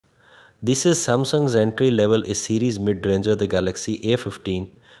This is Samsung's entry-level series mid-ranger, the Galaxy A15.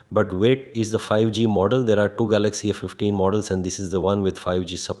 But wait, is the 5G model. There are two Galaxy A15 models and this is the one with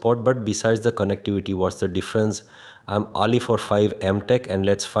 5G support. But besides the connectivity, what's the difference? I'm Ali for 5M Tech and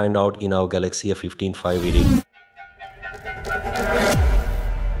let's find out in our Galaxy A15 5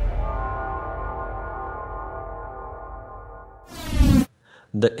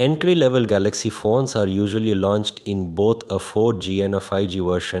 The entry-level Galaxy phones are usually launched in both a 4G and a 5G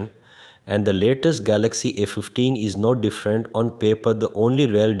version, and the latest Galaxy A15 is no different. On paper, the only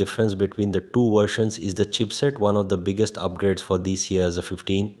real difference between the two versions is the chipset. One of the biggest upgrades for this year's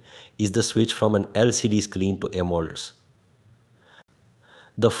A15 is the switch from an LCD screen to AMOLEDs.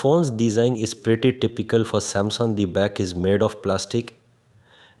 The phone's design is pretty typical for Samsung. The back is made of plastic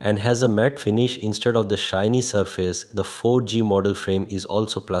and has a matte finish instead of the shiny surface. The 4G model frame is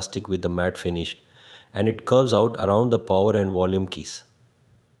also plastic with a matte finish and it curves out around the power and volume keys.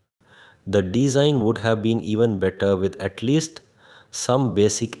 The design would have been even better with at least some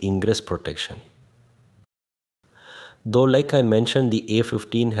basic ingress protection. Though like I mentioned, the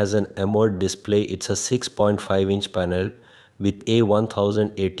A15 has an AMOLED display. It's a 6.5-inch panel with a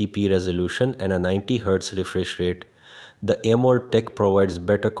 1080p resolution and a 90Hz refresh rate. The AMOLED tech provides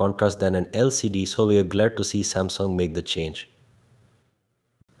better contrast than an LCD, so we are glad to see Samsung make the change.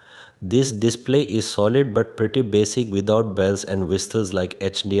 This display is solid but pretty basic without bells and whistles like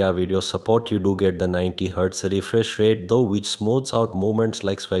HDR video support. You do get the 90Hz refresh rate though, which smooths out movements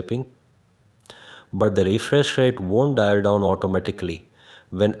like swiping. But the refresh rate won't dial down automatically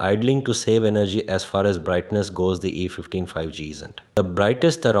when idling to save energy. As far as brightness goes, the A15 5G isn't the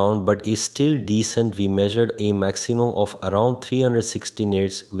brightest around, but is still decent. We measured a maximum of around 360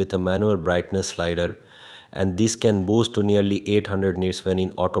 nits with a manual brightness slider, and this can boost to nearly 800 nits when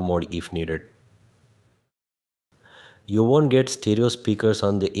in auto mode if needed. You won't get stereo speakers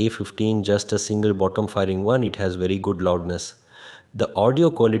on the A15, just a single bottom firing one. It has very good loudness. The audio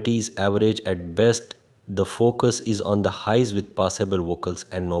quality is average at best. The focus is on the highs with passable vocals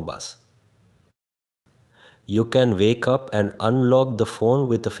and no bass. You can wake up and unlock the phone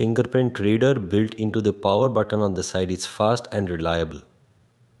with a fingerprint reader built into the power button on the side. It's fast and reliable.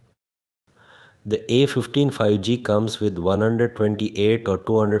 The A15 5G comes with 128 or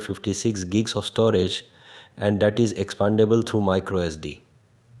 256 gigs of storage, and that is expandable through microSD.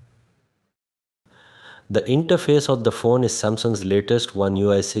 The interface of the phone is Samsung's latest One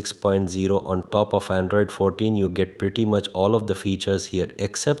UI 6.0 on top of Android 14. You get pretty much all of the features here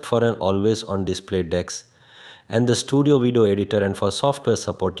except for an always-on display DeX and the studio video editor, and for software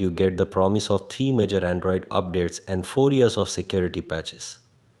support you get the promise of 3 major Android updates and 4 years of security patches.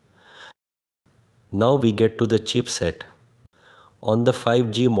 Now we get to the chipset. On the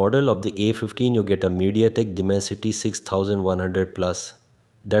 5G model of the A15 you get a MediaTek Dimensity 6100 Plus.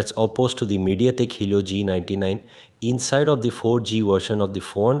 That's opposed to the MediaTek Helio G99. Inside of the 4G version of the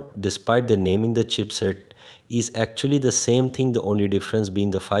phone, despite the naming, the chipset is actually the same thing, the only difference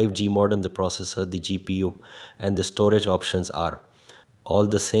being the 5G modem, the processor, the GPU and the storage options are all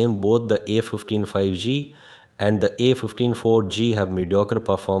the same. Both the A15 5G and the A15 4G have mediocre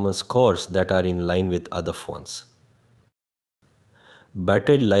performance scores that are in line with other phones.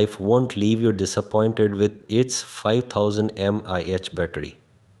 Battery life won't leave you disappointed with its 5000 mAh battery.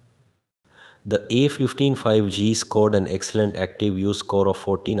 The A15 5G scored an excellent active use score of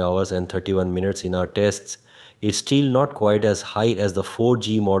 14 hours and 31 minutes in our tests. It's still not quite as high as the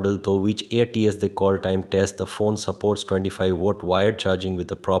 4G model though, which ATS the call time test. The phone supports 25-watt wired charging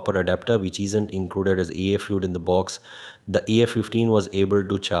with a proper adapter which isn't included as AF fluid in the box. The A15 was able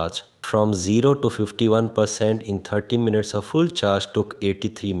to charge from 0 to 51% in 30 minutes. A full charge took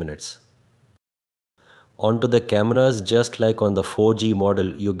 83 minutes. Onto the cameras, just like on the 4G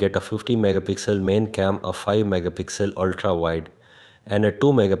model, you get a 50 megapixel main cam, a 5 megapixel ultra wide, and a 2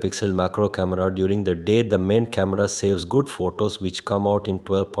 megapixel macro camera. During the day, the main camera saves good photos which come out in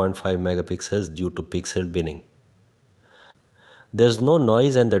 12.5 megapixels due to pixel binning. There's no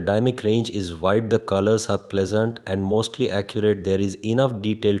noise and the dynamic range is wide. The colors are pleasant and mostly accurate. There is enough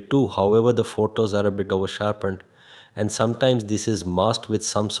detail too. However, the photos are a bit over sharpened and sometimes this is masked with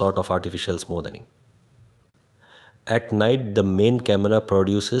some sort of artificial smoothing. At night, the main camera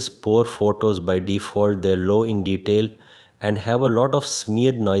produces poor photos by default. They're low in detail and have a lot of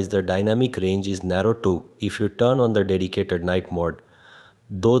smeared noise. The dynamic range is narrow too if you turn on the dedicated night mode,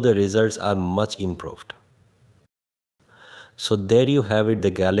 though the results are much improved. So there you have it, the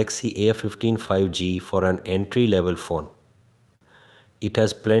Galaxy A15 5G for an entry-level phone. It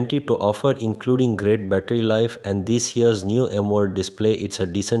has plenty to offer including great battery life and this year's new AMOLED display. It's a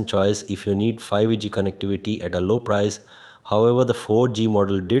decent choice if you need 5G connectivity at a low price However, the 4G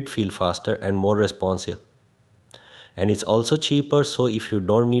model did feel faster and more responsive. And it's also cheaper, so if you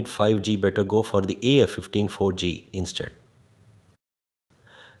don't need 5G, better go for the A15 4G instead.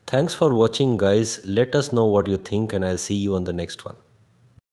 Thanks for watching guys. Let us know what you think and I'll see you on the next one.